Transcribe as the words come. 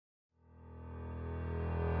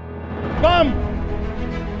Come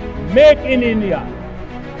make in India.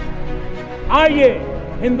 आइए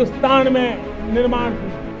हिंदुस्तान में निर्माण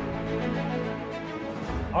कीजिए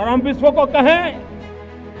और हम विश्व को कहें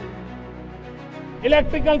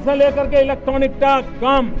इलेक्ट्रिकल से लेकर के इलेक्ट्रॉनिक तक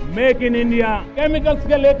कम मेक इन इंडिया, केमिकल्स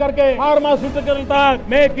के लेकर के फार्मास्यूटिकल तक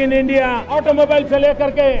मेक इन इंडिया, ऑटोमोबाइल से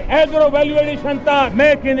लेकर के एग्रो वैल्यू एडिशन तक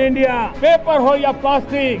मेक इन इंडिया, पेपर हो या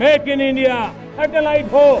plastic make in India, satellite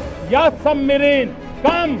हो या submarine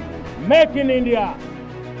come make in India.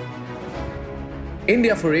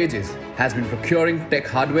 India for ages has been procuring tech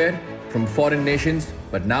hardware from foreign nations,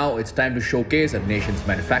 but now it's time to showcase our nation's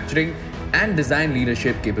manufacturing and design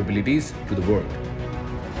leadership capabilities to the world.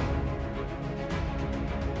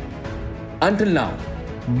 Until now,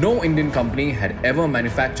 no Indian company had ever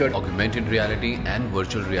manufactured augmented reality and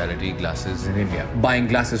virtual reality glasses in India, buying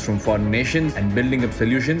glasses from foreign nations and building up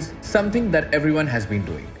solutions, something that everyone has been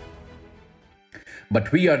doing.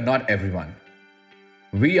 But we are not everyone.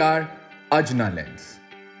 We are AjnaLens.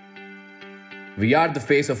 We are the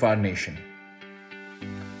face of our nation.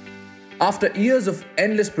 After years of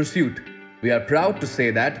endless pursuit, we are proud to say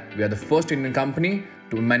that we are the first Indian company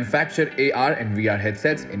to manufacture AR and VR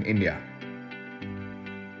headsets in India.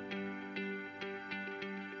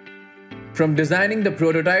 From designing the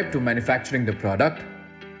prototype to manufacturing the product,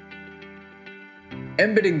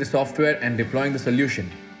 embedding the software and deploying the solution,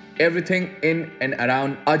 everything in and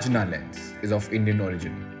around AjnaLens is of Indian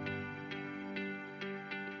origin.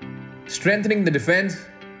 Strengthening the defense,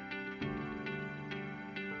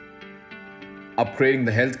 upgrading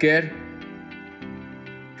the healthcare,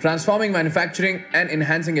 transforming manufacturing and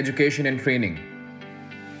enhancing education and training.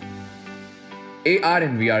 AR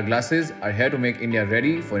and VR glasses are here to make India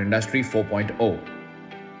ready for Industry 4.0.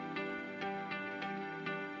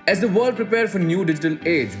 As the world prepares for new digital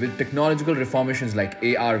age with technological reformations like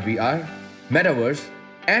AR, VR, Metaverse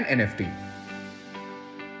and NFT,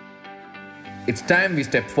 it's time we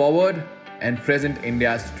step forward and present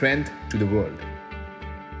India's strength to the world.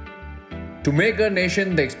 To make our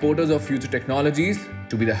nation the exporters of future technologies,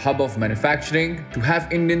 to be the hub of manufacturing, to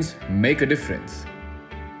have Indians make a difference.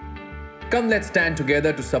 Come, let's stand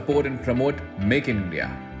together to support and promote Make in India.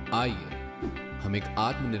 आइए हम एक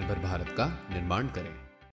आत्मनिर्भर भारत का निर्माण करें।